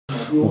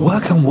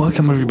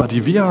Welcome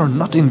everybody. We are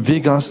not in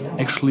Vegas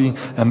actually,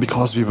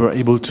 because we were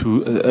able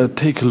to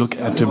take a look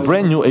at the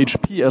brand new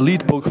HP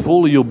Elitebook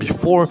Folio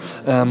before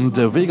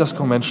the Vegas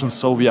convention.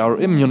 So we are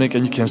in Munich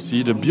and you can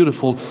see the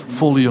beautiful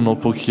Folio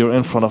notebook here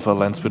in front of our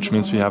lens, which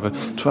means we have a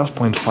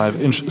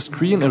 12.5-inch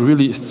screen, a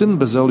really thin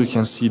bezel, you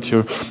can see it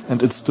here,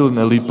 and it's still an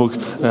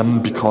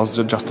Elitebook because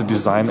just the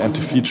design and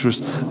the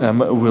features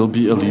will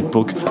be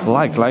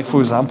Elitebook-like. Like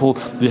for example,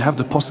 they have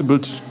the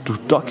possibility to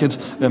dock it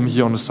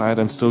here on the side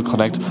and still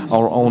connect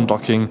our own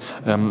docking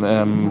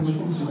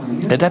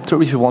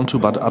adapter if you want to,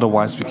 but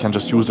otherwise we can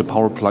just use the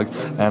power plug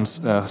and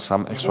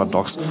some extra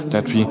docks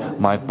that we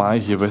might buy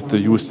here with the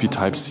USB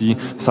Type-C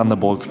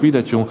Thunderbolt 3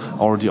 that you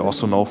already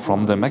also know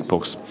from the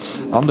MacBooks.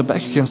 On the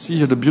back you can see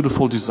here the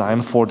beautiful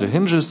design for the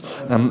hinges,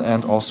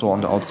 and also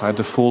on the outside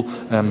the full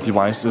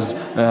device is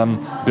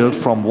built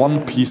from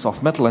one piece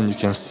of metal, and you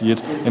can see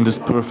it in this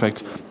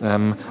perfect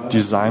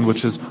design,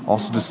 which is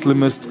also the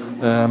slimmest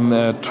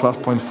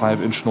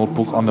 12.5-inch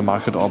notebook on the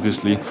market,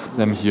 obviously.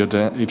 Here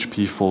the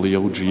HP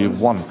Folio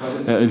G1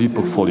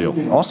 Elitebook Folio.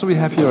 Also we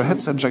have here a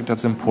headset jack,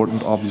 that's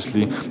important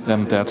obviously,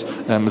 that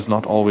is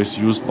not always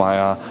used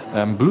via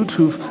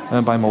Bluetooth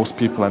by most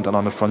people, and then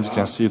on the front you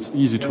can see it's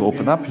easy to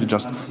open up. You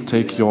just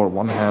take your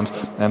one hand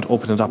and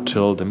open it up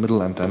till the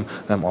middle, and then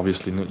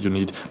obviously you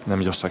need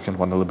your second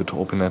one a little bit to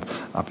open it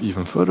up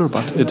even further,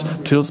 but it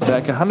tilts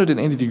back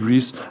 180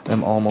 degrees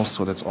almost,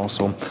 so that's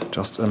also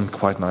just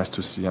quite nice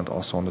to see. And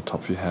also on the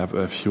top we have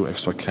a few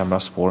extra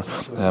cameras for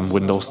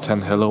Windows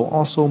 10 Hello.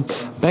 Also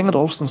Bang &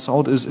 Olufsen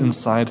sound is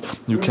inside,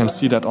 you can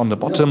see that on the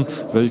bottom,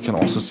 where you can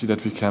also see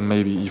that we can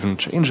maybe even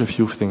change a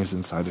few things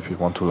inside if we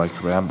want to,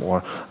 like RAM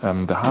or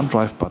the hard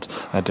drive, but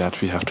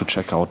that we have to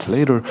check out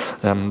later.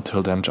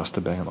 Till then just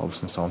the Bang &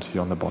 Olufsen sound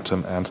here on the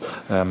bottom, and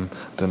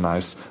the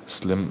nice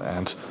slim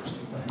and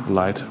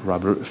light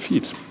rubber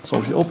feet. So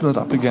if you open it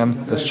up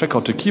again, let's check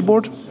out the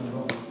keyboard.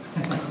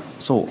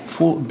 So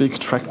full big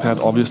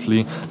trackpad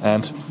obviously,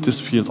 and this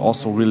feels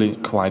also really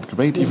quite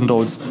great. Even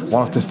though it's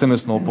one of the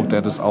thinnest notebook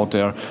that is out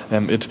there,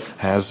 it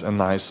has a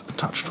nice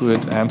touch to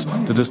it, and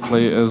the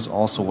display is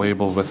also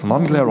weighable with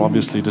non-glare.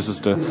 Obviously this is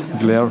the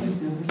glare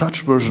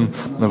touch version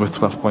with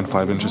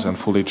 12.5 inches and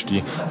full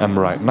HD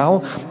right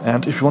now.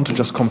 And if you want to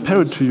just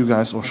compare it to you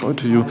guys or show it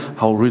to you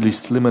how really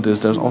slim it is,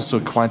 there's also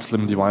a quite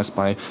slim device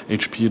by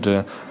HP,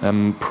 the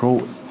Pro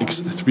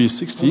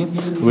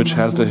X360, which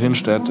has the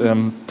hinge that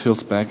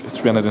tilts back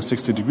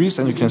 360 degrees,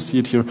 and you can see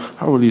it here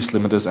how really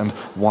slim it is, and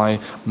why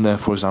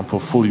for example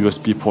full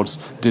USB ports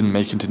didn't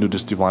make it into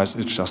this device.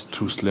 It's just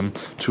too slim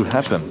to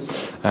happen.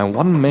 And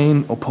one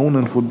main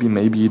opponent would be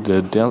maybe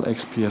the Dell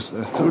XPS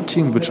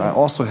 13, which I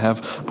also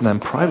have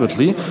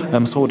privately.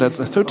 So that's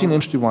a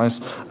 13-inch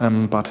device,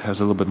 but has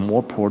a little bit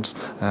more ports,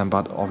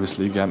 but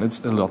obviously again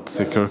it's a lot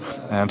thicker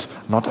and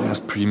not as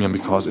premium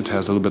because it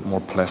has a little bit more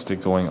plastic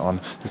going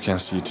on. You can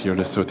see it here,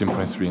 the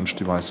 13.3-inch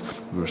device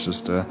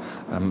versus the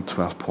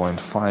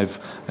 12.5,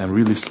 and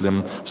really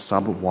slim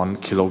sub 1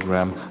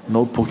 kilogram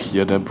notebook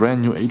here, the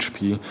brand new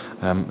HP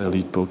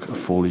Elitebook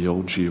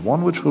Folio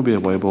G1, which will be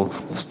available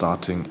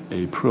starting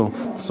April.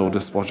 So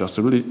this was just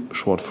a really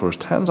short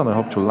first hands-on. I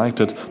hope you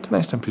liked it. The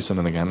next time please send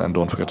in again, and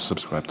don't forget to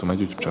subscribe to my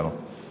YouTube channel.